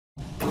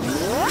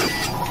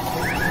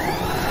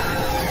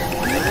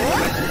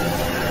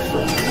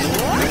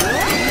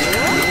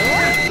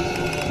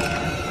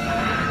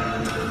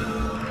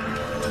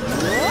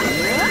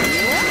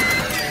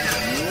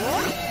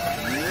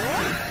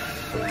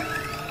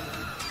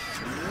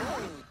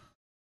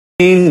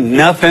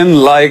Nothing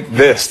like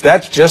this.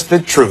 That's just the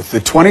truth. The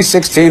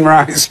 2016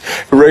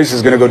 race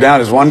is going to go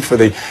down as one for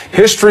the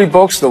history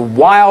books, the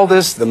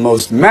wildest, the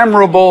most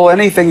memorable,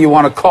 anything you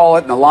want to call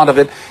it, and a lot of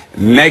it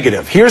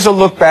negative. Here's a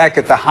look back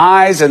at the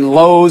highs and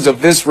lows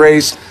of this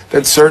race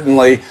that's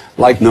certainly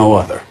like no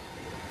other.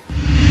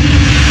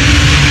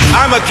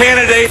 I'm a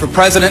candidate for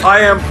president. I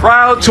am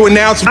proud to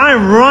announce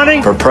I'm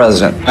running for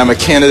president. I'm a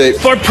candidate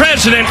for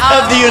president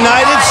of the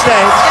United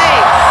States.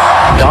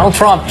 Donald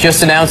Trump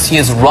just announced he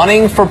is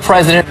running for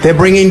president. They're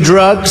bringing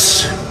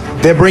drugs,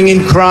 they're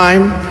bringing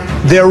crime,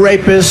 they're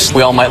rapists.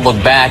 We all might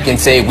look back and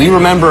say, we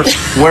remember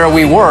where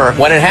we were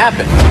when it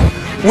happened.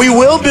 We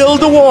will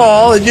build a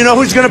wall, and you know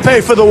who's going to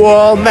pay for the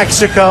wall?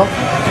 Mexico.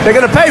 They're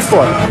going to pay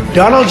for it.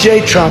 Donald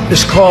J. Trump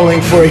is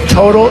calling for a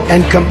total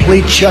and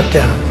complete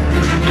shutdown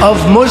of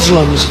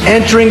Muslims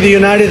entering the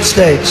United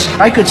States.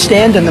 I could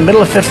stand in the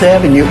middle of Fifth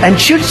Avenue and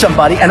shoot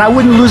somebody, and I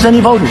wouldn't lose any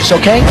voters,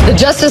 okay? The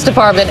Justice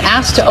Department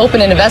asked to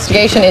open an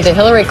investigation into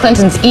Hillary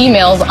Clinton's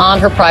emails on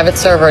her private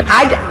server.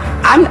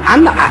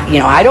 I'm not, you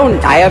know,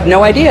 I have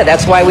no idea.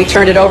 That's why we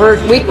turned it over.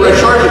 You were in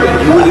charge of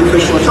it. You were the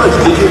official in charge.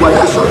 Did you what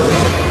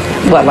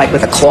happened? What, like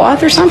with a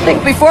cloth or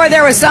something? Before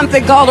there was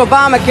something called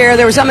Obamacare,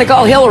 there was something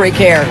called Hillary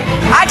Care.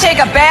 I take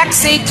a back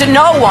seat to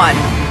no one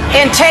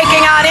in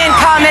taking on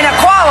income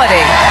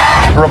inequality.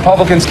 The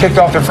Republicans kicked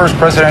off their first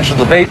presidential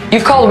debate.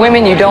 You've called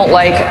women you don't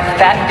like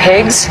fat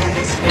pigs,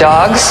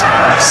 dogs,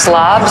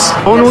 slobs.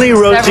 Only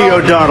Rosie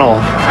O'Donnell.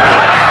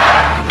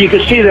 You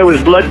could see there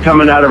was blood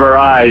coming out of her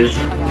eyes,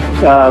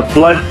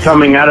 blood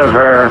coming out of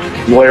her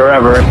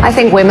wherever. I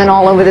think women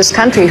all over this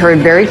country heard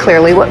very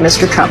clearly what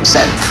Mr. Trump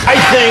said. I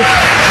think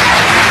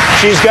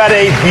she's got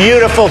a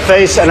beautiful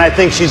face, and I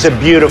think she's a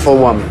beautiful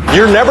woman.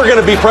 You're never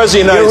going to be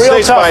president of the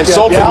United States by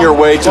insulting your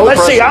way to the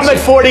presidency. Let's see, I'm at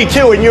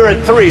 42 and you're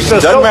at 3, so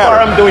far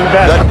I'm doing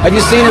better. Have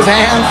you seen his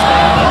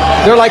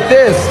hands? They're like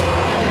this.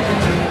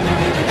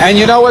 And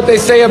you know what they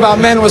say about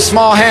men with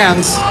small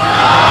hands?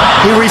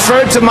 He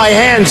referred to my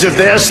hands. If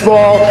they're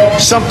small,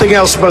 something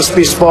else must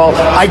be small.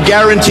 I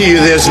guarantee you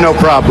there's no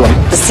problem.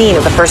 The scene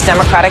of the first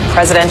Democratic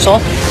presidential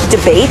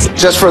debate.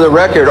 Just for the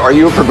record, are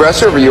you a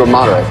progressive or are you a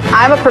moderate?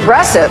 I'm a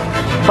progressive,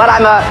 but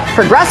I'm a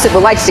progressive who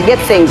likes to get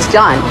things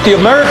done. The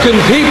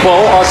American people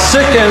are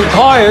sick and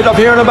tired of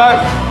hearing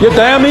about your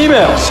damn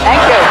emails.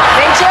 Thank you.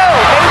 Me too.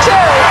 Me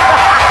too.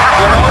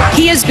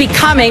 He is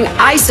becoming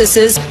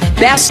ISIS's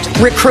best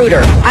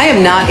recruiter. I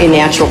am not a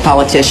natural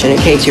politician, in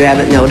case you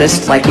haven't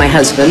noticed, like my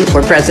husband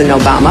or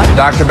President Obama.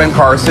 Dr. Ben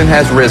Carson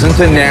has risen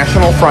to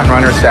national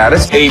frontrunner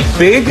status. A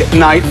big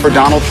night for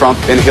Donald Trump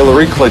and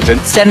Hillary Clinton.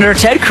 Senator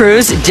Ted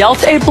Cruz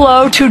dealt a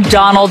blow to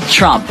Donald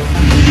Trump.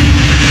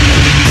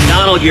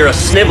 Donald, you're a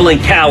sniveling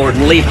coward,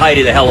 and leave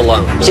Heidi the hell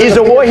alone. He's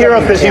a war hero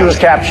because he was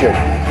captured.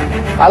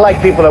 I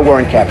like people that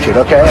weren't captured,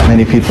 okay?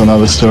 Many people know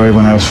the story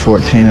when I was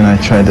 14 and I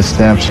tried to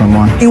stab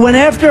someone. He went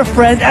after a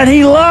friend and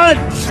he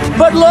lunged,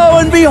 but lo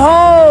and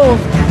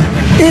behold,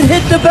 it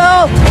hit the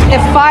belt.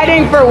 If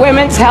fighting for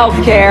women's health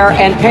care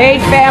and paid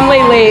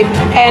family leave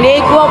and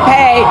equal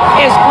pay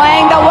is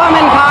playing the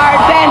woman card,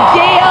 then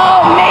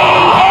deal me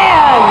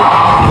in.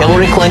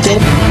 Hillary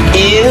Clinton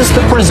is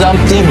the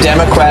presumptive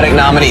Democratic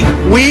nominee.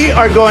 We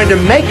are going to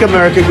make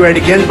America great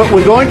again, but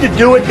we're going to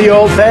do it the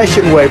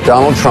old-fashioned way.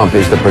 Donald Trump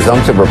is the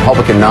presumptive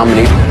Republican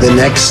nominee. The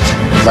next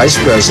Vice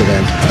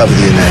President of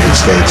the United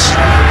States,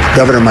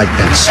 Governor Mike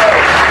Pence.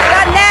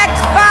 The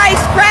next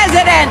Vice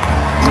President,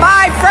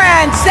 my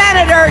friend,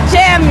 Senator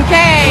Tim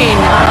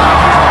Kaine.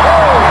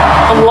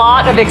 A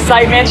lot of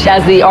excitement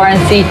as the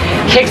RNC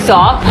kicks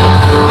off.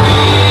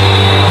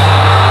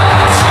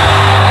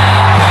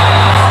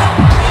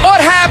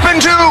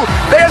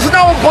 There's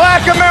no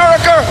black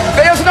America.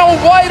 There's no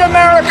white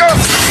America.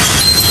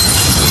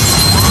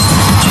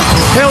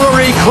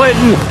 Hillary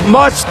Clinton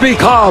must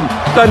become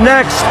the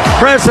next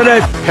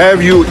president.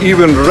 Have you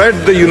even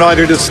read the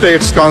United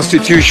States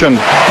Constitution?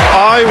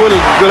 I will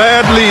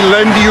gladly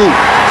lend you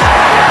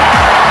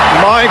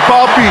my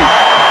copy.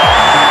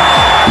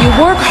 You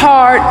work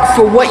hard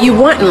for what you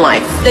want in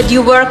life. That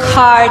you work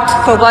hard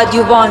for what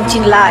you want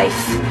in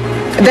life.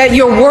 That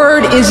your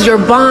word is your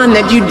bond,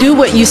 that you do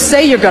what you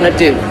say you're going to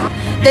do.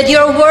 That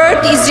your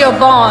word is your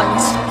bond,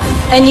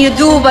 and you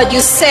do what you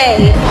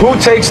say. Who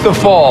takes the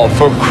fall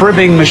for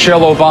cribbing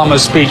Michelle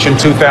Obama's speech in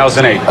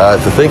 2008?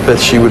 To think that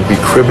she would be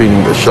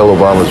cribbing Michelle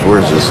Obama's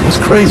words is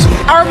crazy.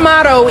 Our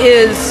motto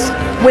is,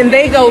 when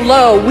they go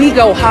low, we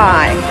go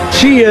high.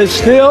 She is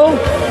still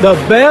the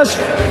best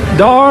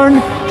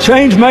darn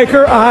change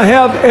maker I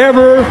have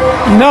ever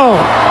known.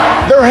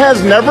 There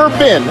has never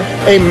been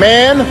a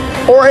man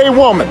or a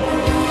woman,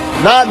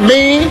 not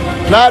me,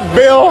 not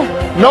Bill,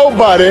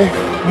 nobody,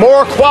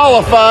 more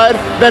qualified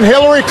than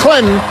Hillary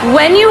Clinton.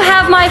 When you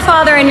have my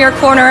father in your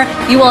corner,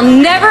 you will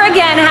never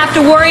again have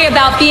to worry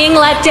about being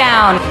let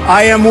down.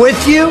 I am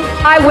with you.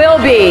 I will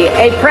be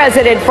a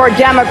president for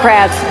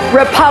Democrats,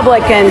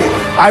 Republicans.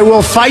 I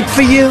will fight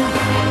for you,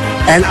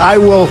 and I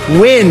will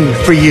win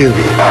for you.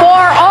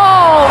 For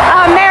all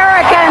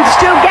Americans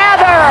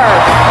together.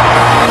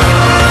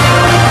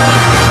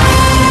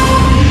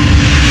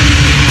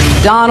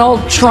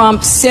 Donald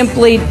Trump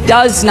simply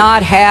does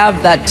not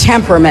have the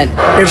temperament.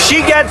 If she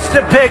gets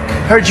to pick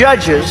her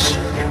judges,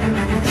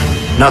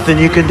 nothing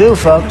you can do,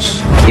 folks.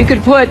 You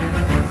could put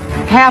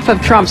half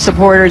of Trump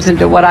supporters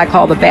into what I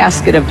call the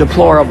basket of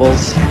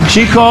deplorables.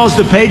 She calls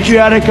the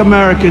patriotic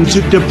Americans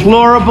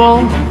deplorable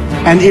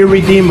and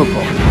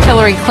irredeemable.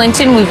 Hillary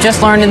Clinton, we've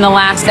just learned in the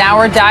last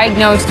hour,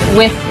 diagnosed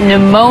with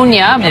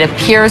pneumonia. It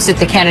appears that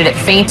the candidate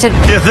fainted.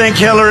 You think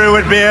Hillary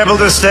would be able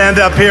to stand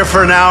up here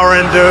for an hour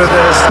and do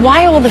this?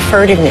 Why all the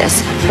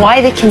furtiveness?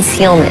 Why the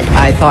concealment?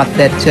 I thought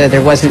that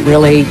there wasn't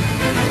really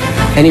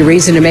any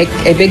reason to make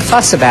a big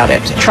fuss about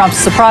it. Trump's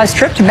surprise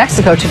trip to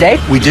Mexico today.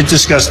 We did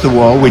discuss the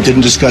wall. We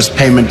didn't discuss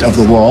payment of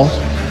the wall.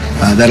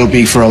 That'll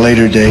be for a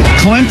later date.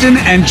 Clinton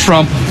and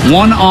Trump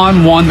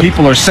one-on-one.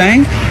 People are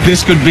saying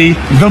this could be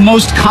the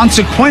most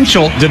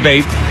consequential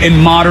debate in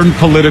modern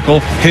political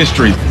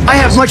history. I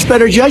have much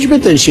better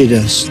judgment than she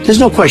does. There's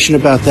no question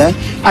about that.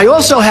 I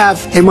also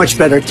have a much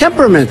better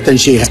temperament than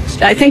she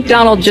has. I think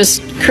Donald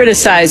just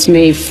criticized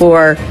me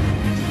for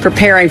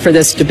preparing for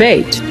this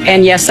debate.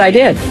 And yes, I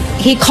did.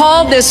 He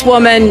called this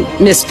woman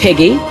Miss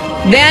Piggy.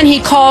 Then he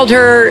called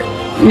her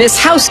Miss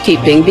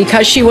Housekeeping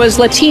because she was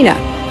Latina.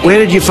 Where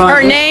did you find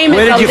her? Her name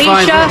is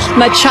Alicia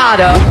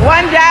Machado.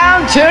 1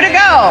 down, 2 to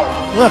go.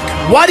 Look,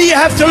 what do you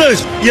have to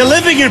lose? You're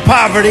living in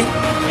poverty.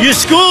 Your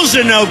schools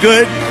are no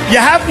good. You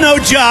have no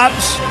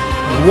jobs.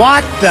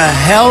 What the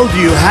hell do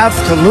you have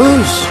to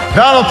lose?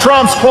 Donald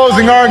Trump's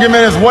closing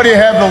argument is, what do you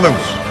have to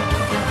lose?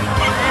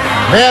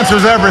 The answer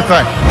is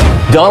everything.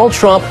 Donald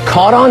Trump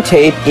caught on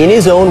tape, in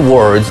his own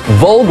words,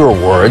 vulgar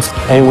words.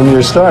 And when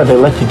you're a star, they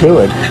let you do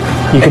it.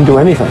 You can do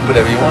anything.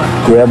 Whatever you want.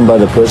 Grab them by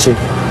the pussy.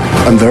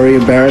 I'm very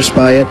embarrassed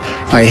by it.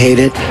 I hate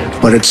it,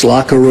 but it's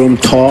locker room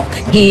talk.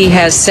 He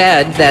has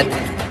said that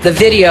the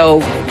video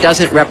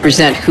doesn't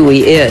represent who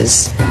he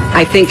is.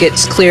 I think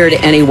it's clear to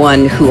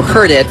anyone who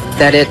heard it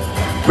that it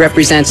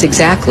represents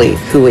exactly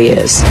who he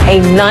is. A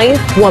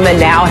 9th woman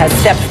now has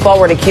stepped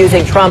forward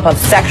accusing Trump of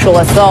sexual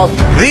assault.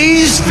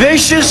 These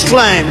vicious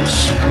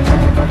claims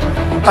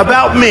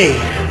about me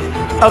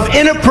of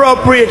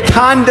inappropriate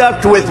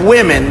conduct with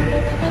women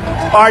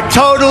are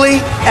totally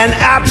and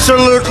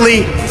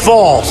absolutely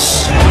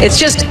false. It's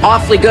just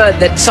awfully good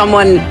that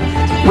someone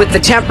with the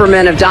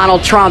temperament of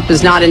Donald Trump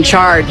is not in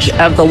charge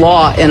of the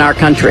law in our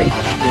country.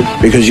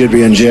 Because you'd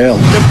be in jail.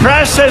 The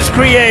press has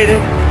created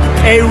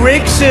a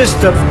rigged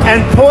system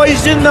and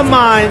poisoned the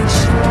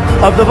minds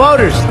of the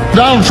voters.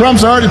 Donald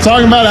Trump's already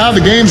talking about how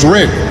the game's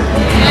rigged.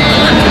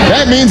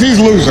 That means he's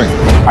losing.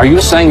 Are you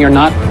saying you're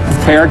not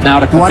prepared now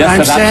to contest what I'm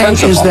that saying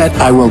principle? is that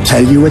I will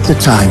tell you at the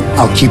time.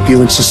 I'll keep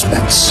you in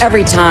suspense.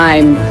 Every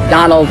time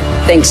Donald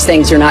thinks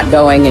things are not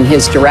going in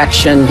his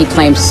direction, he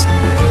claims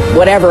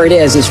whatever it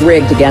is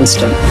rigged against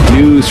him.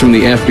 News from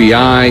the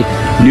FBI,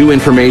 new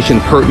information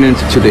pertinent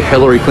to the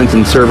Hillary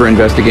Clinton server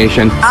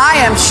investigation. I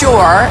am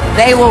sure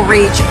they will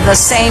reach the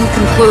same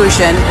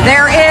conclusion.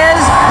 There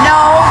is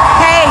no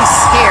case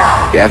here.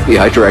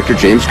 FBI Director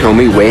James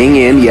Comey weighing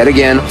in yet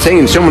again, saying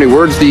in so many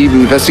words the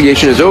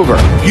investigation is over.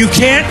 You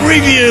can't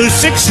review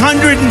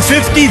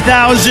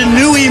 650,000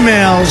 new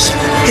emails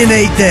in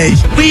 8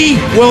 days. We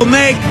will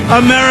make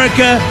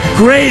America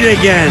great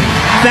again.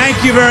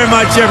 Thank you very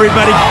much,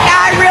 everybody.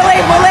 I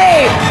really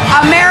believe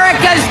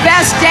America's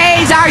best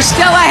days are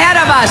still ahead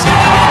of us.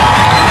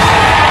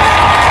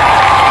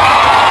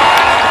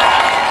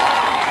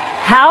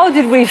 How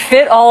did we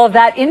fit all of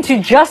that into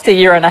just a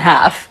year and a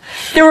half?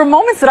 There were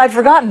moments that I'd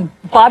forgotten.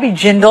 Bobby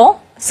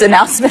Jindal's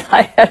announcement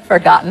I had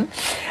forgotten.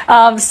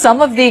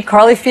 Some of the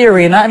Carly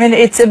Fiorina. I mean,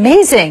 it's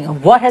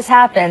amazing what has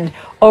happened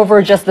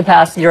over just the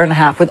past year and a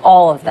half with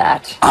all of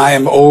that. I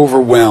am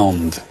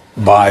overwhelmed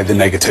by the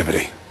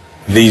negativity.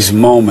 These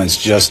moments,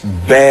 just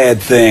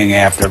bad thing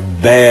after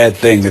bad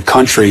thing. The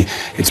country,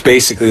 it's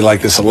basically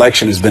like this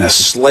election has been a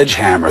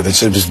sledgehammer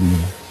that's just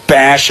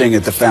bashing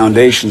at the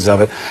foundations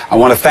of it. I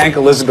want to thank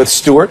Elizabeth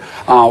Stewart,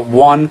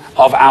 one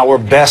of our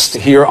best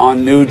here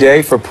on New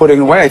Day, for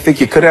putting away. I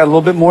think you could add a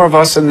little bit more of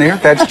us in there.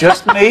 That's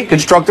just me.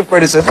 Constructive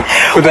criticism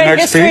for the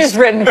next history piece. Is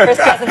written. Chris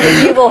doesn't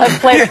think you will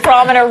have played a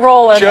prominent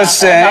role in just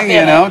saying,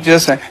 you know,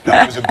 just saying.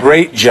 No, it was a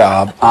great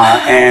job,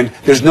 and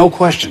there's no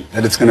question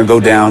that it's going to go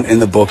down in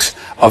the books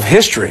of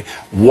history.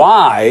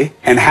 Why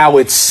and how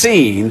it's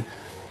seen,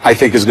 I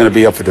think, is going to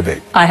be up for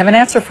debate. I have an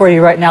answer for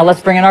you right now.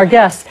 Let's bring in our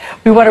guest.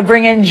 We want to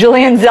bring in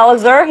Julian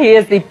Zelizer. He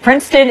is the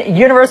Princeton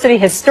University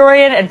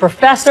historian and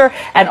professor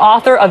and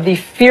author of The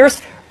Fierce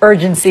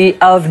Urgency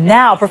of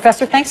Now.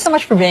 Professor, thanks so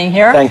much for being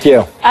here. Thank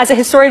you. As a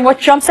historian, what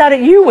jumps out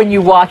at you when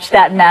you watch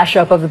that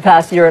mashup of the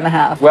past year and a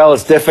half? Well,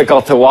 it's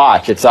difficult to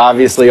watch. It's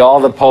obviously all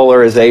the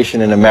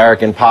polarization in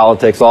American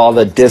politics, all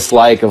the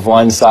dislike of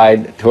one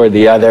side toward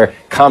the other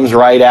comes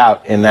right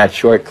out in that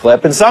short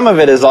clip. And some of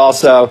it is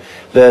also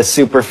the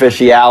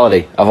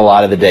superficiality of a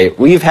lot of the debate.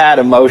 We've had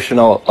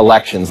emotional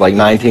elections like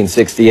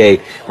 1968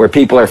 where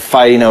people are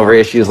fighting over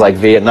issues like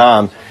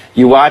Vietnam.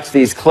 You watch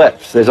these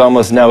clips, there's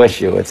almost no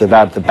issue. It's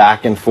about the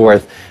back and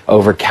forth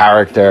over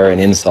character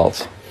and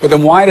insults. But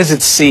then why does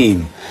it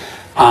seem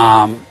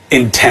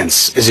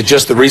intense? Is it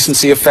just the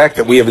recency effect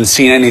that we haven't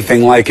seen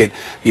anything like it,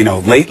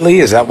 lately?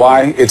 Is that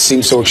why it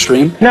seems so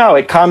extreme? No,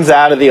 it comes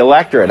out of the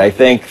electorate. I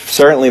think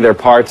certainly there are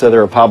parts of the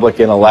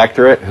Republican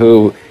electorate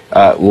who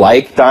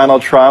like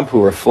Donald Trump,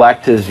 who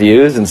reflect his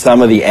views, and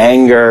some of the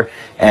anger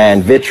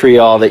and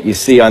vitriol that you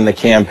see on the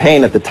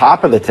campaign at the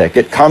top of the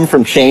ticket come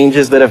from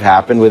changes that have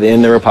happened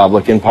within the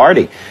Republican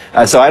Party.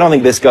 So I don't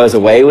think this goes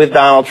away with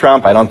Donald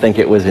Trump. I don't think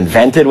it was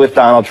invented with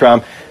Donald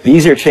Trump.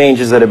 These are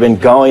changes that have been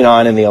going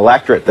on in the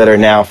electorate that are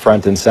now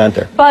front and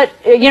center. But,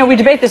 we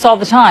debate this all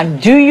the time.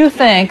 Do you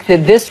think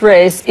that this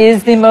race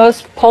is the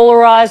most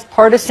polarized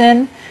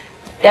partisan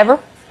ever?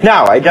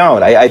 No, I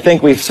don't. I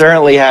think we've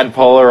certainly had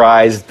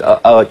polarized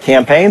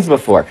campaigns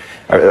before.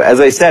 As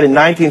I said, in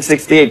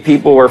 1968,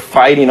 people were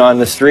fighting on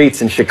the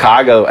streets in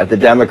Chicago at the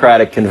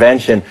Democratic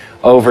Convention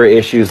over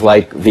issues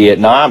like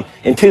Vietnam.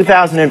 In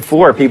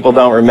 2004, people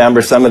don't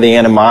remember some of the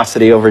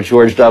animosity over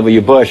George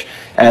W. Bush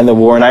and the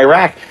war in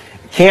Iraq.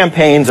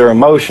 Campaigns are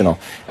emotional.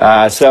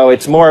 So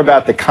it's more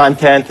about the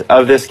content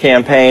of this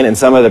campaign and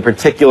some of the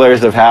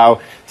particulars of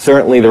how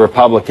certainly the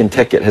Republican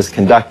ticket has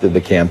conducted the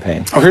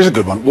campaign. Oh, here's a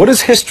good one. What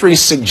does history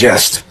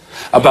suggest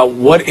about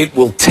what it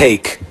will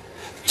take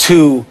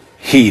to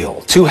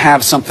heal, to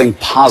have something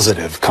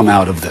positive come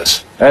out of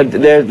this?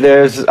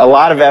 There's a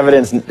lot of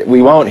evidence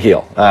we won't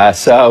heal.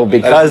 So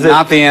because that's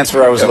not the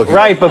answer I was looking for.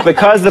 Right, but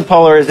because the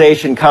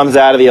polarization comes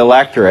out of the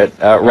electorate,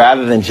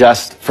 rather than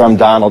just from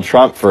Donald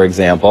Trump, for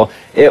example,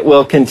 it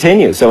will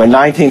continue. So in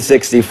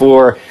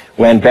 1964,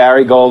 when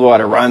Barry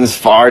Goldwater runs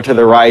far to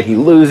the right, he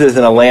loses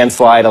in a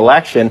landslide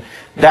election,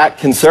 that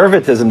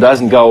conservatism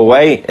doesn't go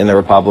away in the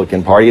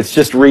Republican Party. It's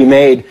just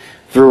remade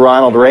through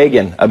Ronald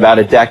Reagan about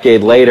a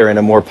decade later in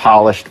a more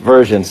polished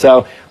version.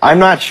 So I'm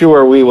not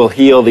sure we will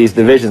heal these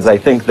divisions. I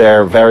think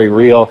they're very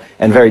real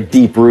and very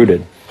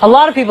deep-rooted. A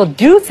lot of people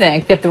do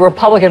think that the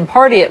Republican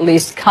Party, at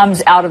least,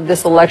 comes out of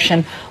this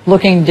election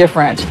looking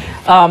different,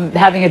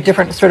 having a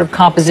different sort of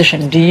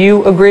composition. Do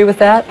you agree with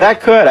that?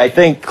 That could. I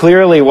think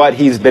clearly what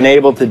he's been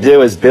able to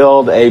do is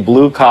build a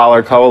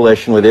blue-collar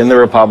coalition within the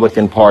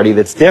Republican Party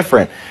that's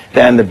different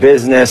than the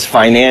business,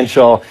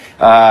 financial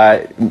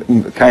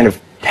kind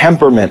of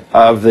temperament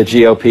of the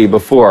GOP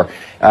before.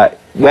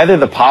 Whether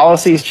the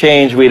policies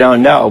change, we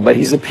don't know, but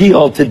he's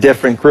appealed to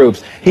different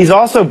groups. He's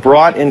also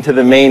brought into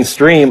the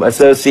mainstream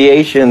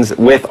associations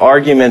with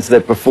arguments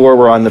that before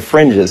were on the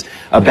fringes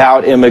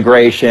about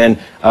immigration,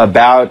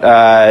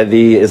 about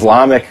the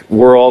Islamic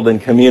world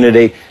and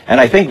community, and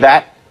I think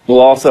that will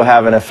also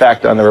have an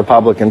effect on the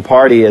Republican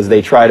Party as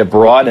they try to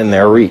broaden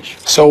their reach.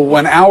 So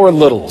when our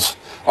littles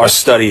are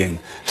studying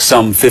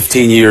some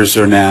 15 years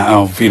or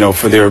now,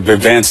 for their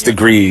advanced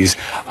degrees,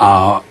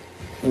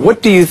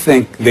 what do you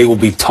think they will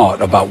be taught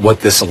about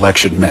what this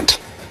election meant?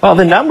 Well,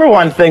 the number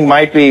one thing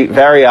might be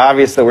very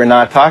obvious that we're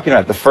not talking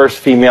about. The first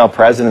female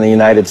president of the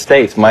United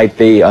States might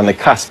be on the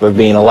cusp of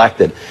being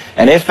elected.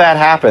 And if that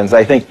happens,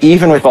 I think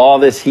even with all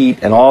this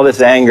heat and all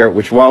this anger,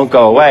 which won't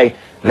go away,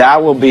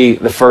 that will be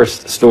the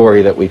first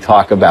story that we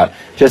talk about,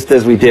 just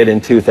as we did in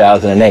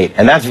 2008.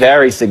 And that's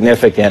very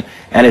significant,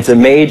 and it's a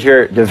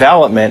major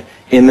development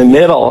in the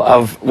middle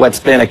of what's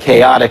been a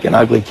chaotic and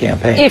ugly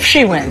campaign. If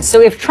she wins.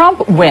 So if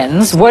Trump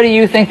wins, what do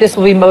you think this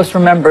will be most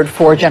remembered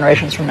for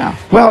generations from now?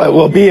 Well, it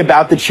will be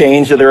about the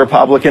change of the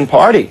Republican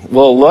Party.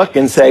 We'll look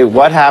and say,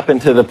 what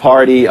happened to the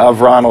party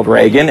of Ronald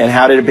Reagan, and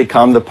how did it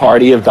become the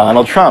party of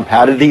Donald Trump?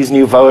 How did these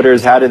new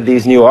voters, how did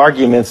these new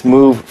arguments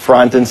move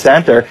front and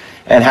center?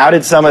 And how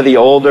did some of the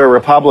older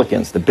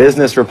Republicans, the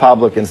business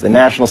Republicans, the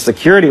national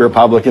security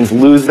Republicans,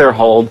 lose their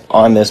hold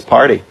on this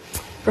party?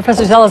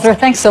 Professor Zelizer,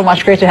 thanks so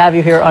much. Great to have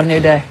you here on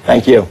New Day.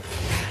 Thank you.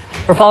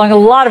 We're following a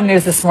lot of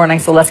news this morning,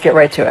 so let's get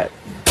right to it.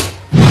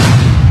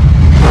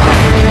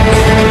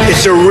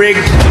 It's a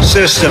rigged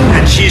system,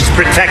 and she's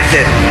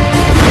protected.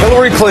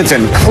 Hillary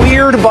Clinton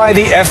cleared by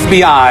the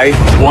FBI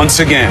once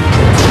again.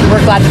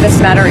 We're glad that this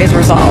matter is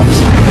resolved.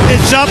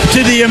 It's up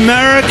to the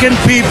American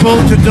people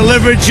to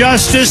deliver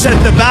justice at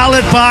the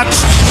ballot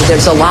box.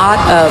 There's a lot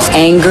of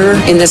anger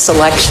in this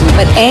election,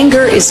 but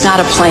anger is not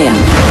a plan.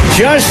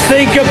 Just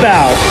think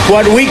about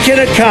what we can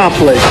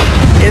accomplish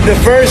in the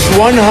first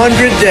 100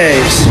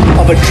 days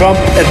of a Trump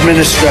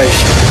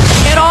administration.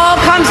 It all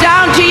comes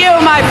down to you,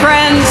 my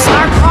friends.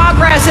 Our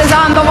progress is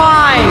on the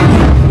line.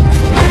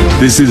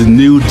 This is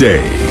New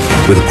Day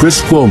with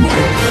Chris Cuomo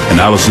and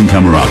Allison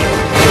Camerata.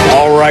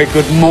 All right,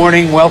 good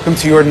morning. Welcome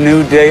to your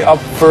New Day. Up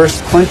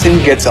first, Clinton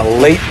gets a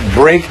late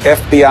break.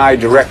 FBI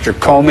Director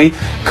Comey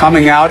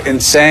coming out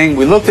and saying,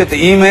 we looked at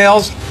the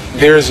emails.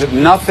 There's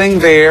nothing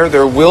there.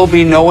 There will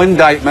be no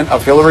indictment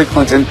of Hillary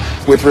Clinton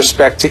with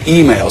respect to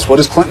emails. What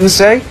does Clinton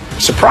say?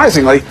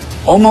 Surprisingly,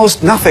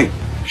 almost nothing.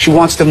 She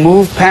wants to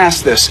move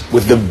past this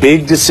with the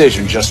big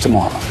decision just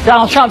tomorrow.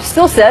 Donald Trump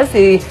still says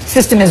the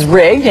system is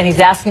rigged, and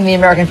he's asking the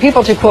American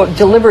people to, quote,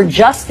 deliver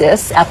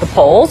justice at the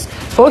polls.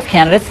 Both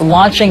candidates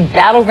launching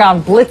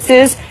battleground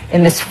blitzes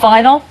in this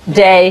final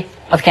day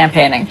of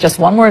campaigning. Just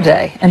one more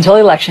day until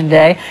Election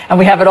Day, and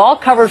we have it all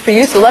covered for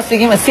you. So let's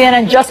begin with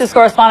CNN Justice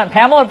correspondent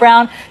Pamela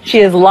Brown. She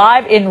is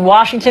live in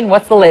Washington.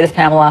 What's the latest,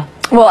 Pamela?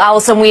 Well,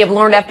 Allison, we have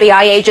learned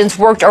FBI agents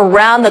worked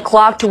around the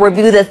clock to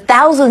review the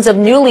thousands of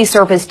newly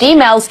surfaced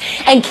emails,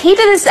 and key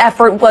to this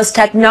effort was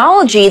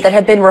technology that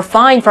had been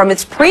refined from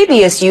its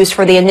previous use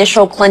for the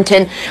initial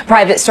Clinton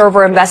private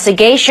server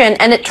investigation.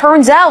 And it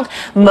turns out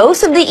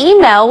most of the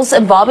emails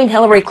involving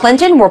Hillary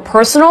Clinton were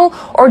personal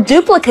or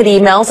duplicate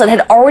emails that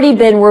had already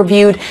been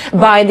reviewed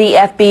by the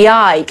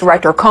FBI.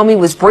 Director Comey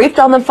was briefed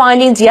on the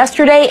findings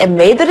yesterday and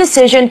made the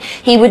decision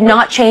he would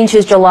not change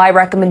his July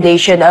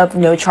recommendation of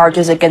no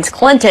charges against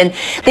Clinton.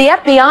 The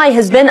FBI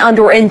has been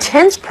under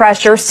intense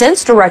pressure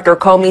since Director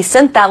Comey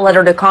sent that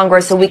letter to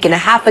Congress a week and a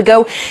half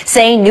ago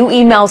saying new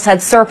emails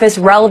had surfaced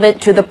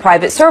relevant to the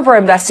private server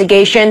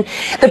investigation.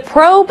 The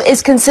probe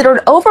is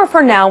considered over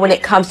for now when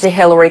it comes to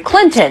Hillary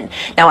Clinton.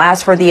 Now,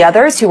 as for the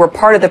others who were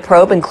part of the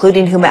probe,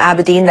 including Huma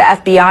Abedin,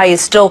 the FBI is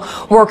still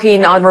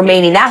working on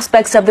remaining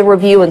aspects of the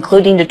review,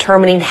 including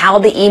determining how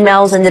the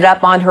emails ended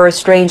up on her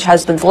estranged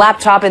husband's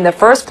laptop in the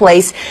first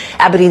place.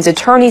 Abedin's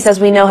attorneys,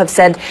 as we know, have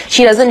said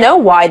she doesn't know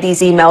why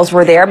these emails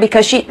were there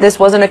because this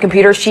wasn't a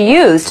computer she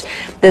used.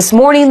 This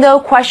morning, though,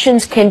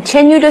 questions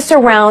continue to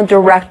surround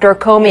Director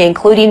Comey,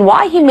 including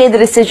why he made the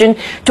decision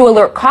to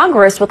alert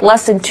Congress with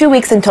less than 2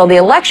 weeks until the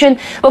election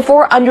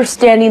before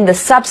understanding the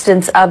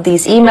substance of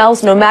these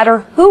emails. No matter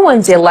who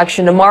wins the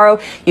election tomorrow,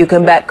 you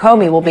can bet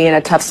Comey will be in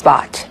a tough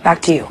spot.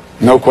 Back to you.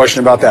 No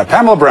question about that.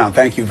 Pamela Brown,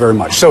 thank you very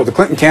much. So the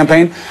Clinton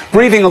campaign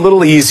breathing a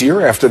little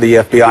easier after the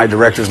FBI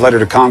director's letter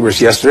to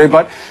Congress yesterday,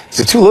 but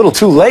is it too little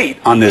too late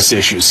on this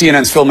issue?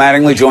 CNN's Phil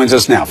Mattingly joins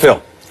us now.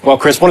 Phil. Well,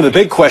 Chris, one of the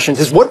big questions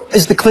is what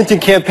is the Clinton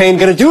campaign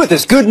going to do with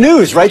this? Good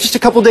news, right? Just a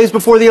couple days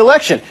before the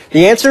election.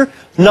 The answer?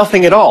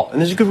 Nothing at all.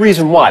 And there's a good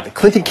reason why. The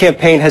Clinton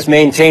campaign has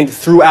maintained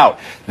throughout.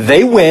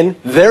 They win,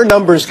 their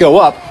numbers go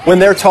up when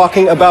they're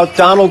talking about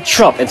Donald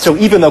Trump. And so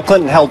even though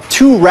Clinton held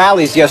 2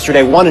 rallies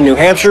yesterday, one in New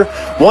Hampshire,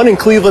 one in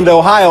Cleveland,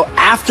 Ohio,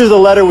 after the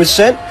letter was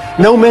sent,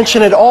 no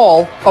mention at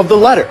all of the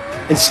letter.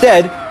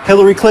 Instead,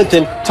 Hillary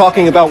Clinton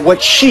talking about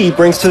what she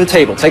brings to the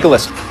table. Take a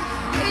listen.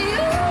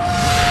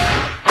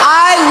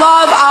 I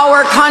love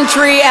our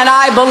country and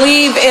I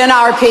believe in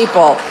our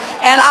people.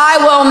 And I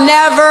will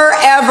never,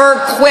 ever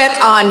quit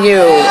on you,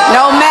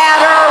 no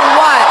matter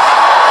what.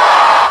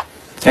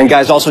 And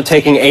guys, also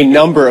taking a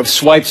number of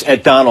swipes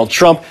at Donald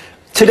Trump.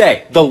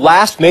 Today, the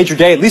last major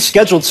day, at least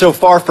scheduled so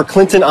far, for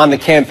Clinton on the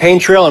campaign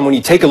trail. And when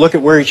you take a look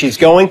at where she's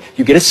going,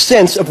 you get a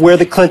sense of where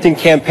the Clinton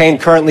campaign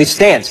currently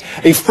stands.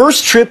 A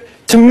first trip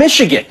to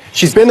Michigan.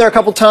 She's been there a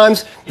couple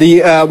times.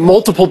 The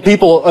multiple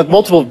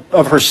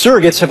of her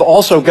surrogates have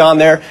also gone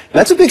there. And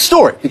that's a big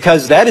story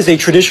because that is a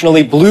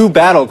traditionally blue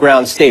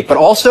battleground state, but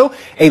also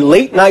a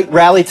late night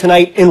rally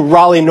tonight in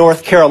Raleigh,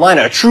 North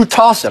Carolina. A true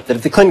toss-up that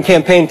if the Clinton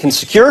campaign can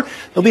secure,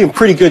 they'll be in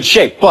pretty good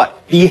shape. But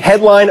the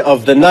headline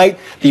of the night,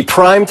 the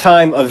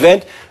primetime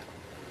event,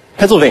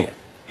 Pennsylvania,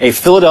 a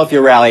Philadelphia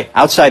rally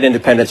outside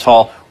Independence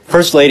Hall.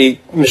 First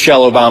Lady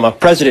Michelle Obama,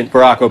 President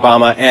Barack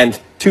Obama, and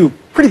 2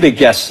 pretty big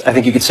guests, I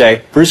think you could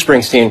say, Bruce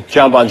Springsteen,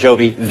 John Bon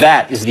Jovi.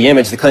 That is the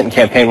image the Clinton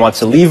campaign wants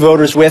to leave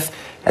voters with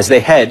as they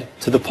head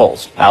to the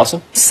polls.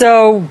 Allison?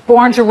 So,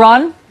 Born to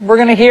Run, we're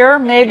going to hear,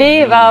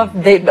 maybe,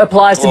 it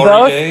applies to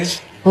both. Days.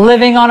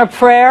 Living on a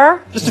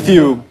Prayer. Just a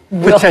few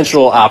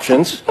potential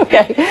options.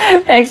 Okay.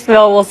 Thanks,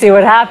 Phil. We'll see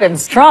what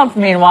happens. Trump,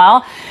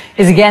 meanwhile,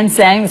 is again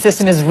saying the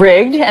system is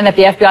rigged and that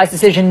the FBI's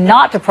decision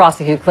not to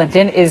prosecute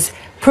Clinton is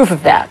proof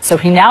of that. So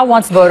he now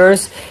wants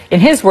voters,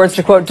 in his words,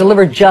 to, quote,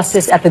 deliver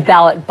justice at the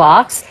ballot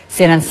box.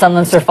 CNN's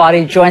Sunlen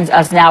Serfati joins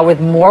us now with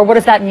more. What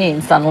does that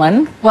mean,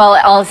 Sunlen? Well,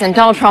 Allison,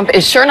 Donald Trump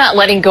is sure not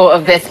letting go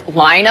of this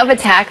line of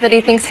attack that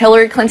he thinks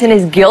Hillary Clinton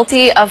is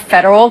guilty of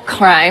federal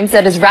crimes.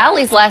 At his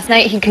rallies last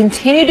night, he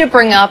continued to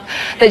bring up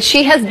that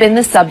she has been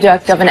the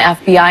subject of an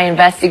FBI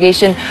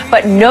investigation,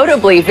 but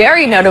notably,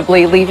 very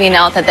notably, leaving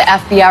out that the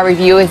FBI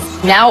review is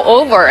now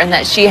over and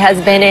that she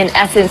has been, in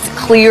essence,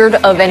 cleared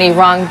of any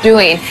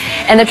wrongdoing.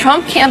 And the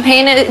Trump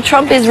campaign,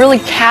 Trump is really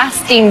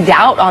casting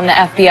doubt on the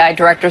FBI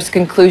director's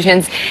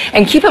conclusions.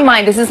 And keep in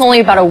mind, this is only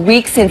about a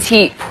week since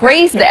he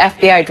praised the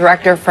FBI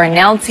director for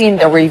announcing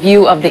the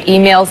review of the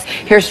emails.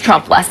 Here's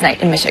Trump last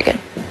night in Michigan.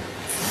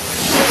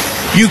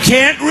 You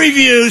can't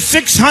review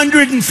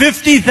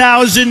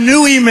 650,000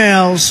 new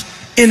emails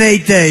in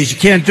 8 days. You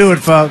can't do it,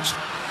 folks.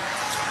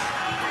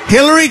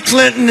 Hillary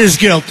Clinton is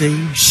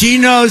guilty. She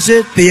knows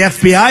it. The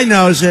FBI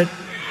knows it.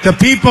 The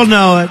people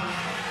know it.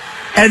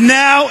 And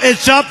now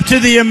it's up to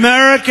the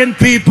American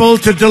people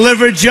to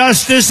deliver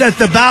justice at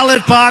the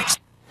ballot box.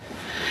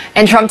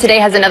 And Trump today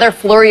has another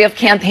flurry of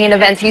campaign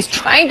events. He's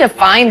trying to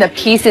find the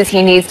pieces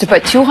he needs to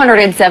put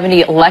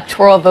 270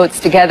 electoral votes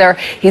together.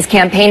 He's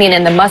campaigning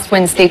in the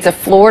must-win states of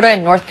Florida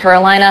and North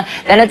Carolina.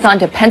 Then it's on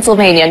to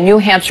Pennsylvania, New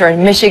Hampshire,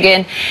 and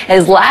Michigan.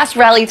 His last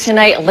rally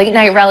tonight, a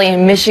late-night rally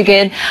in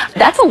Michigan.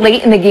 That's a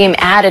late-in-the-game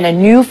ad and a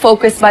new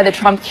focus by the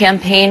Trump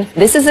campaign.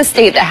 This is a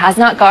state that has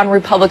not gone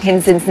Republican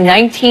since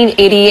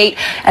 1988.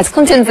 As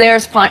Clinton's there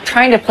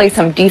trying to play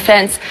some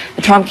defense,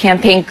 the Trump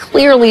campaign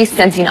clearly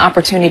sensing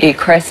opportunity,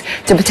 Chris,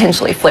 to potentially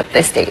flip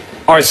this state.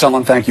 All right,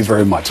 Sunlen, thank you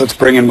very much. Let's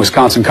bring in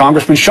Wisconsin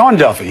Congressman Sean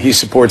Duffy. He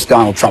supports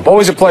Donald Trump.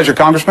 Always a pleasure,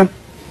 Congressman.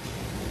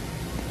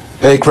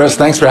 Hey, Chris,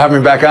 thanks for having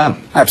me back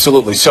on.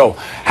 Absolutely. So,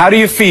 how do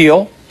you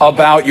feel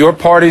about your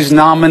party's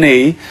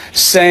nominee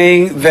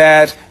saying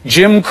that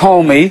Jim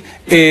Comey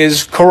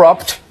is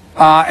corrupt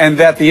and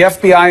that the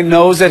FBI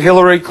knows that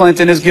Hillary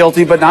Clinton is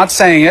guilty but not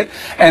saying it,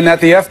 and that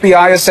the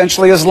FBI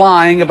essentially is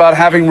lying about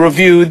having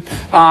reviewed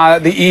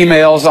the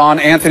emails on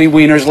Anthony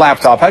Weiner's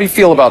laptop? How do you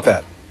feel about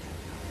that?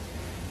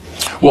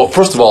 Well,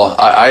 first of all,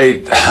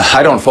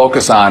 I don't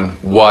focus on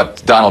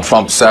what Donald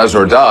Trump says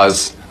or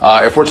does.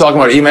 If we're talking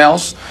about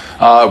emails,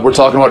 we're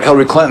talking about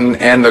Hillary Clinton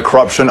and the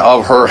corruption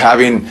of her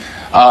having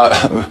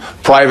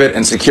private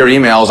and secure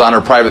emails on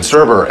her private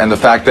server, and the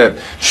fact that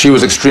she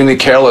was extremely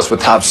careless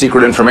with top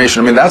secret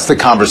information. I mean, that's the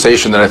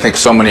conversation that I think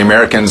so many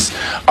Americans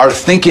are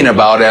thinking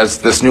about as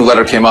this new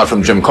letter came out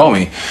from Jim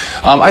Comey.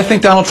 I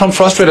think Donald Trump's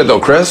frustrated,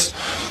 though, Chris.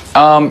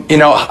 You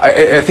know,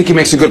 I think he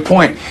makes a good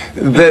point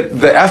that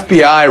the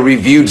FBI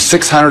reviewed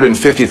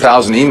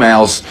 650,000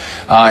 emails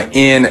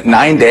in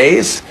 9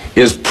 days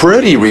is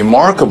pretty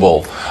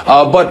remarkable.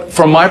 But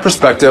from my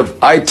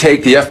perspective, I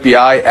take the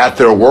FBI at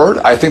their word.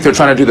 I think they're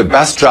trying to do the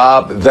best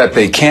job that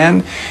they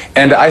can.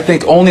 And I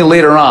think only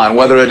later on,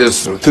 whether it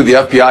is through the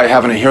FBI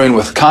having a hearing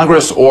with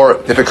Congress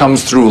or if it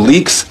comes through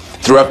leaks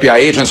through FBI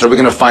agents, are we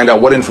going to find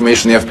out what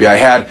information the FBI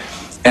had,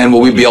 and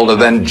will we be able to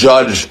then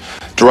judge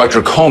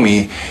Director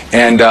Comey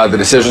and the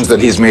decisions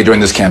that he's made during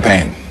this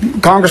campaign?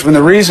 Congressman,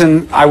 the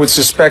reason I would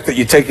suspect that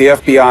you take the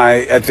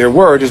FBI at their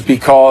word is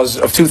because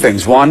of two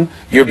things. One,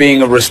 you're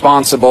being a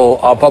responsible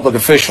public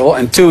official,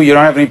 and two, you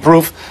don't have any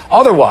proof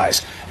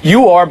otherwise.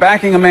 You are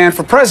backing a man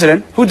for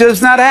president who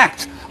does not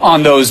act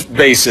on those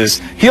bases.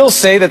 He'll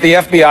say that the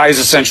FBI is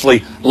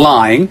essentially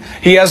lying.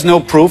 He has no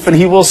proof, and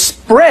he will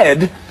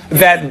spread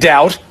that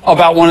doubt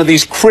about one of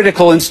these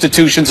critical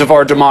institutions of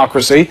our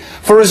democracy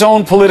for his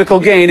own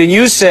political gain. And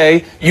you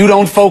say you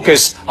don't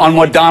focus on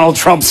what Donald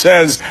Trump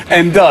says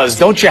and does.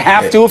 Don't you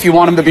have to if you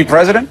want him to be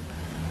president?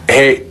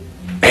 Hey,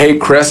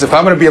 Chris, if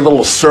I'm going to be a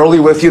little surly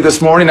with you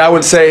this morning, I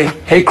would say,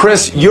 hey,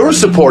 Chris, you're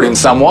supporting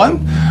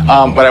someone,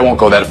 but I won't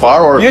go that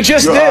far. Or you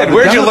just did.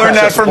 Where'd you learn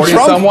that from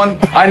Trump? Someone?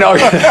 I know.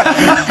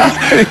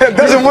 It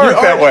doesn't work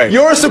that way.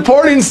 You're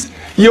supporting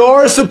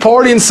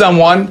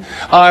someone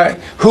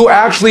who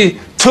actually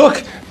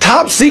took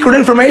top secret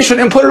information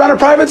and put it on a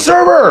private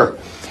server.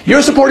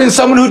 You're supporting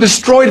someone who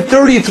destroyed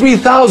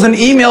 33,000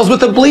 emails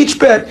with a bleach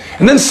bit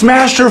and then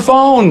smashed her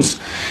phones.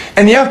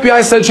 And the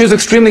FBI said she was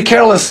extremely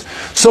careless.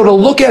 So to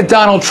look at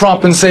Donald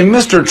Trump and say,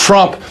 Mr.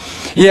 Trump,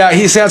 yeah,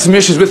 he's had some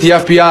issues with the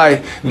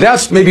FBI,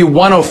 that's maybe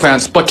one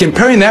offense. But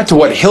comparing that to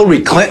what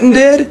Hillary Clinton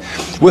did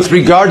with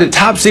regard to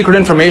top secret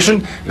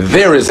information,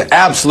 there is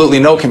absolutely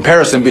no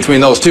comparison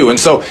between those two. And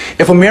so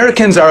if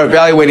Americans are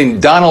evaluating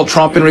Donald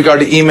Trump in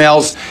regard to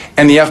emails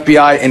and the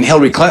FBI and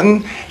Hillary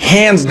Clinton,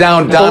 hands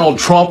down, Donald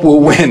Trump will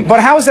win. But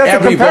how is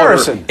that the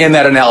comparison in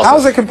that analysis?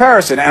 How's the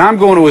comparison? And I'm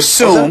going to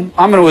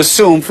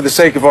assume, for the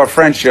sake of our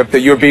friendship,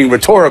 that you're being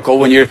rhetorical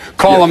when you're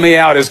calling me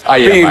out as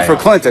being for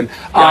Clinton.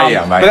 I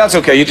am. But that's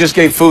okay. You just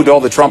gave food to all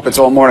the trumpets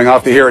all morning. I'll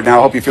have to hear it now.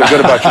 I hope you feel good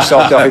about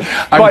yourself, Duffy.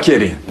 I'm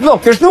kidding.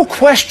 Look, there's no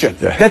question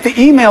that the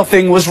email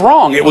thing was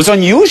wrong. It was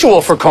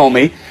unusual for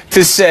Comey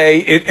to say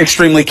it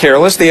extremely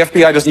careless. The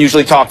FBI doesn't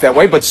usually talk that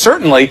way, but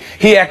certainly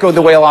he echoed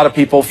the way a lot of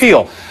people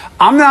feel.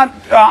 I'm not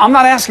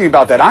asking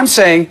about that. I'm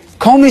saying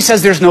Comey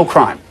says there's no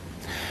crime.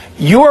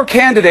 Your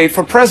candidate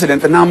for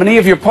president, the nominee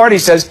of your party,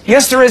 says,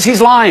 yes, there is.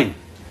 He's lying.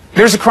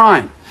 There's a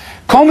crime.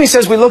 Comey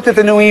says, we looked at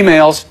the new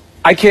emails.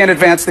 I can't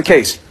advance the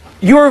case.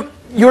 Your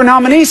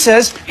nominee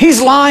says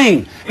he's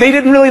lying. They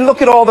didn't really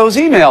look at all those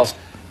emails.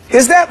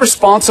 Is that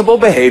responsible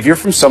behavior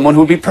from someone who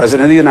would be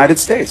president of the United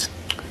States?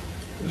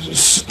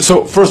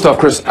 So first off,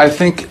 Chris, I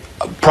think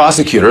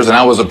prosecutors, and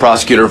I was a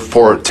prosecutor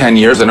for 10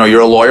 years. I know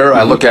you're a lawyer.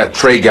 I look at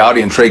Trey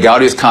Gowdy and Trey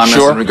Gowdy's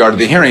comments in regard to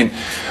the hearing.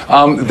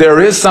 There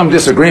is some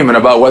disagreement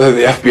about whether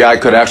the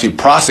FBI could actually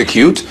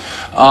prosecute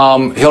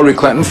Hillary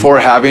Clinton for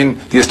having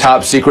these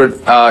top secret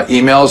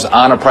emails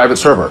on a private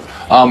server.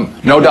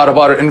 No doubt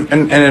about it.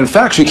 And in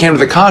fact, she came to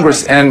the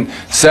Congress and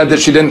said that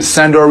she didn't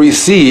send or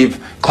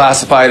receive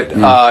classified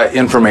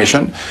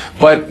information.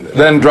 But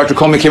then Director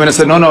Comey came in and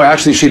said, no,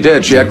 actually she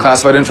did. She had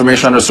classified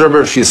information on her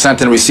server. She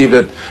sent and received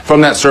it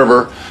from that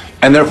server,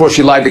 and therefore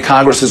she lied to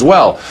Congress as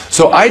well.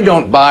 So I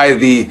don't buy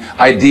the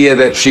idea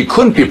that she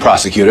couldn't be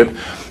prosecuted.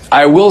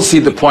 I will see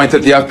the point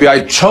that the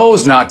FBI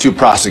chose not to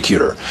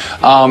prosecute her.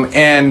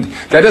 And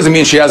that doesn't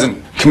mean she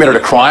hasn't committed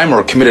a crime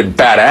or committed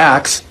bad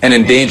acts and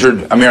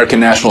endangered American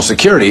national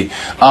security.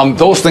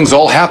 Those things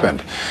all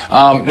happened.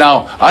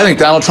 Now, I think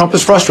Donald Trump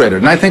is frustrated,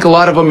 and I think a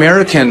lot of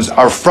Americans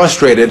are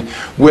frustrated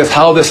with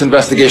how this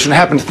investigation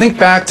happened. Think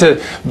back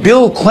to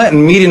Bill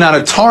Clinton meeting on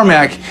a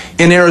tarmac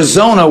in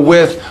Arizona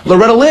with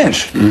Loretta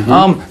Lynch.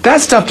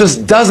 That stuff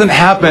just doesn't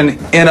happen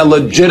in a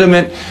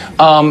legitimate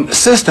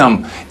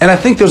system. And I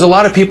think there's a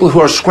lot of people who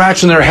are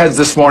scratching their heads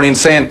this morning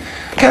saying,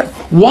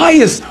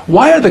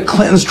 why are the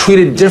Clintons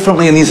treated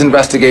differently in these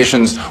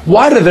investigations?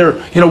 Why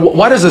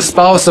does the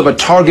spouse of a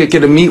target get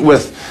to meet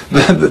with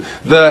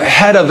the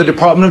head of the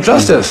Department of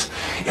Justice?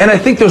 And I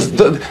think there's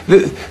the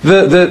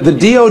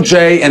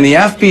DOJ and the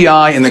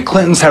FBI and the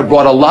Clintons have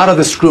brought a lot of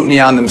the scrutiny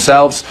on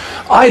themselves.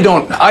 I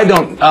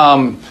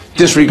don't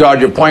disregard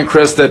your point,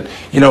 Chris, that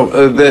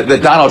that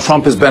Donald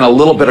Trump has been a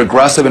little bit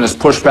aggressive in his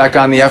pushback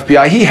on the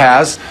FBI. He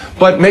has,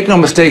 but make no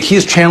mistake,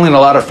 he's channeling a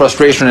lot of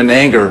frustration and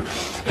anger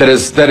that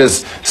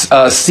is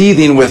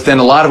seething within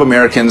a lot of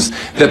Americans,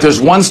 that there's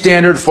one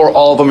standard for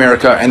all of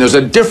America and there's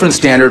a different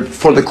standard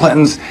for the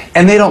Clintons,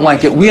 and they don't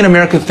like it. We in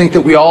America think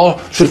that we all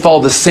should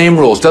follow the same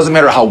rules. Doesn't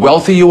matter how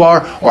wealthy you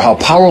are or how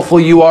powerful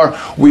you are.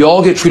 We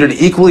all get treated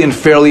equally and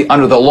fairly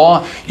under the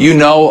law. You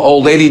know,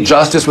 old lady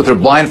Justice with her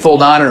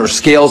blindfold on and her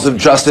scales of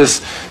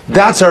justice.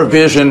 That's our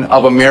vision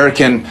of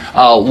American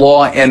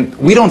law, and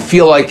we don't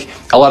feel like,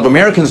 a lot of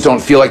Americans don't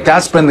feel like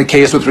that's been the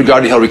case with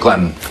regard to Hillary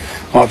Clinton.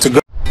 Well, it's a good